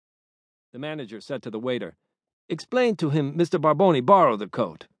The manager said to the waiter, "Explain to him Mr. Barboni borrowed the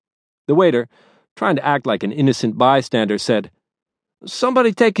coat." The waiter, trying to act like an innocent bystander, said,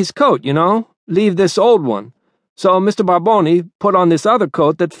 "Somebody take his coat, leave this old one. So Mr. Barboni put on this other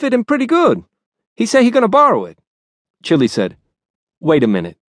coat that fit him pretty good. He say he gonna borrow it." Chili said, "Wait a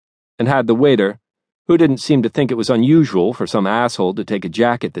minute," and had the waiter, who didn't seem to think it was unusual for some asshole to take a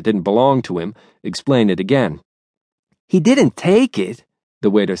jacket that didn't belong to him, explain it again. "He didn't take it," the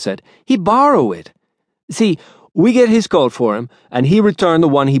waiter said. "He borrow it. See, we get his coat for him, and he return the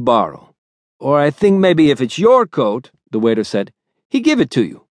one he borrow. Or I think maybe if it's your coat," the waiter said, "he give it to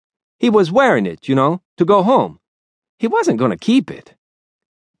you. He was wearing it, to go home. He wasn't going to keep it."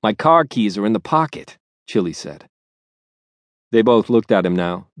 "My car keys are in the pocket," Chili said. They both looked at him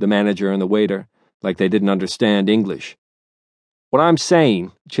now, the manager and the waiter, like they didn't understand English. "What I'm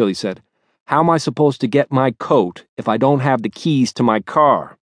saying," Chili said, "how am I supposed to get my coat if I don't have the keys to my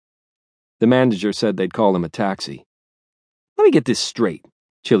car?" The manager said they'd call him a taxi. "Let me get this straight,"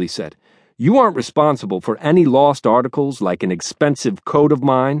 Chili said. "You aren't responsible for any lost articles like an expensive coat of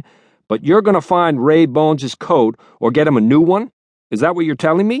mine, but you're going to find Ray Bones' coat or get him a new one? Is that what you're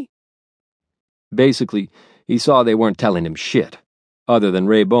telling me?" Basically, he saw they weren't telling him shit, other than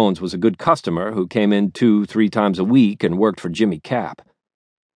Ray Bones was a good customer who came in 2-3 times a week and worked for Jimmy Cap.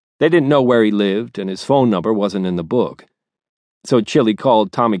 They didn't know where he lived, and his phone number wasn't in the book. So Chili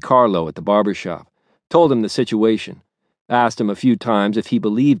called Tommy Carlo at the barber shop, told him the situation, asked him a few times if he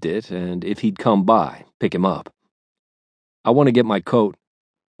believed it and if he'd come by, pick him up. "I want to get my coat.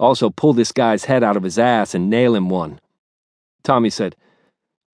 Also pull this guy's head out of his ass and nail him one." Tommy said,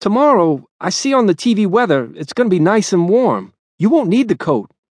 "Tomorrow, I see on the TV weather, it's going to be nice and warm. You won't need the coat."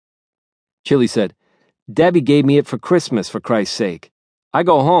 Chili said, "Debbie gave me it for Christmas, for Christ's sake. I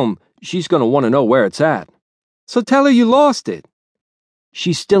go home, she's going to want to know where it's at. So tell her you lost it.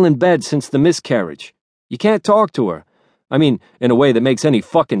 She's still in bed since the miscarriage. You can't talk to her. I mean, in a way that makes any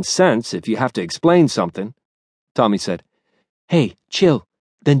fucking sense if you have to explain something." Tommy said, "Hey, chill.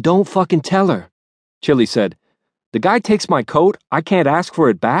 Then don't fucking tell her." Chili said, "The guy takes my coat, I can't ask for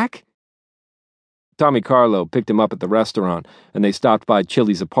it back?" Tommy Carlo picked him up at the restaurant, and they stopped by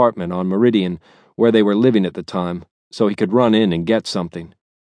Chili's apartment on Meridian, where they were living at the time, so he could run in and get something.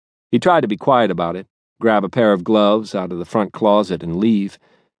 He tried to be quiet about it, grab a pair of gloves out of the front closet and leave,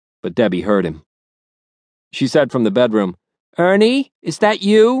 but Debbie heard him. She said from the bedroom, "Ernie, is that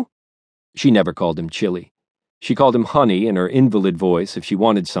you?" She never called him Chili. She called him Honey in her invalid voice if she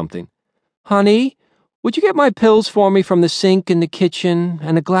wanted something. "Honey, would you get my pills for me from the sink in the kitchen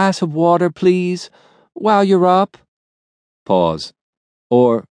and a glass of water, please, while you're up?" Pause.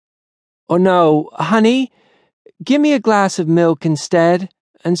 Or no, honey, give me a glass of milk instead,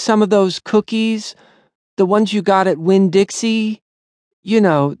 and some of those cookies, the ones you got at Winn-Dixie.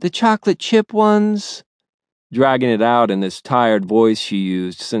 The chocolate chip ones. Dragging it out in this tired voice she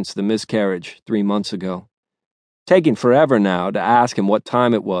used since the miscarriage 3 months ago. Taking forever now to ask him what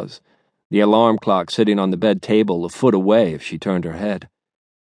time it was, the alarm clock sitting on the bed table a foot away if she turned her head.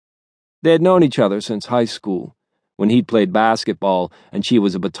 They had known each other since high school, when he'd played basketball and she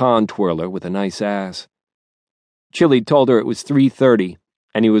was a baton twirler with a nice ass. Chili told her it was 3:30,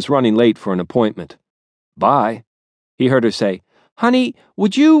 and he was running late for an appointment. "Bye." He heard her say, "Honey,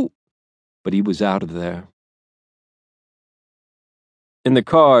 would you—" But he was out of there. In the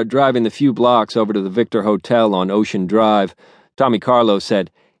car, driving the few blocks over to the Victor Hotel on Ocean Drive, Tommy Carlo said,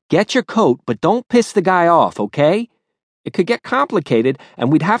 "Get your coat, but don't piss the guy off, okay? It could get complicated,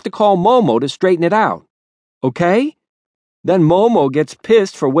 and we'd have to call Momo to straighten it out. Okay? Then Momo gets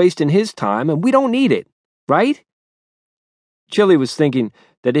pissed for wasting his time, and we don't need it, right?" Chili was thinking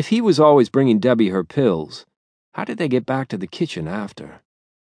that if he was always bringing Debbie her pills, how did they get back to the kitchen after?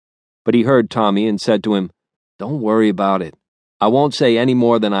 But he heard Tommy and said to him, "Don't worry about it. I won't say any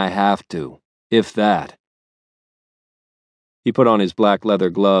more than I have to, if that." He put on his black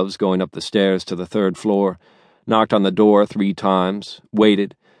leather gloves going up the stairs to the 3rd floor, knocked on the door 3 times,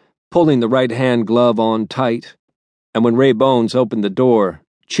 waited, pulling the right-hand glove on tight, and when Ray Bones opened the door,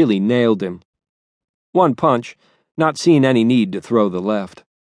 Chili nailed him. One punch, not seeing any need to throw the left.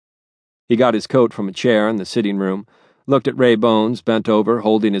 He got his coat from a chair in the sitting room, looked at Ray Bones bent over,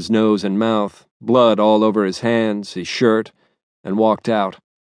 holding his nose and mouth, blood all over his hands, his shirt, and walked out.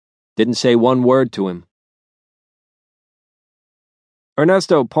 Didn't say one word to him.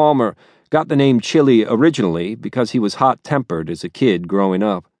 Ernesto Palmer got the name Chili originally because he was hot-tempered as a kid growing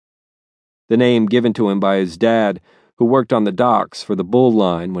up. The name given to him by his dad, who worked on the docks for the Bull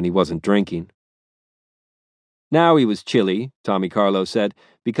Line when he wasn't drinking. Now he was Chili, Tommy Carlo said,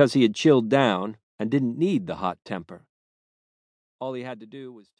 because he had chilled down and didn't need the hot temper. All he had to do was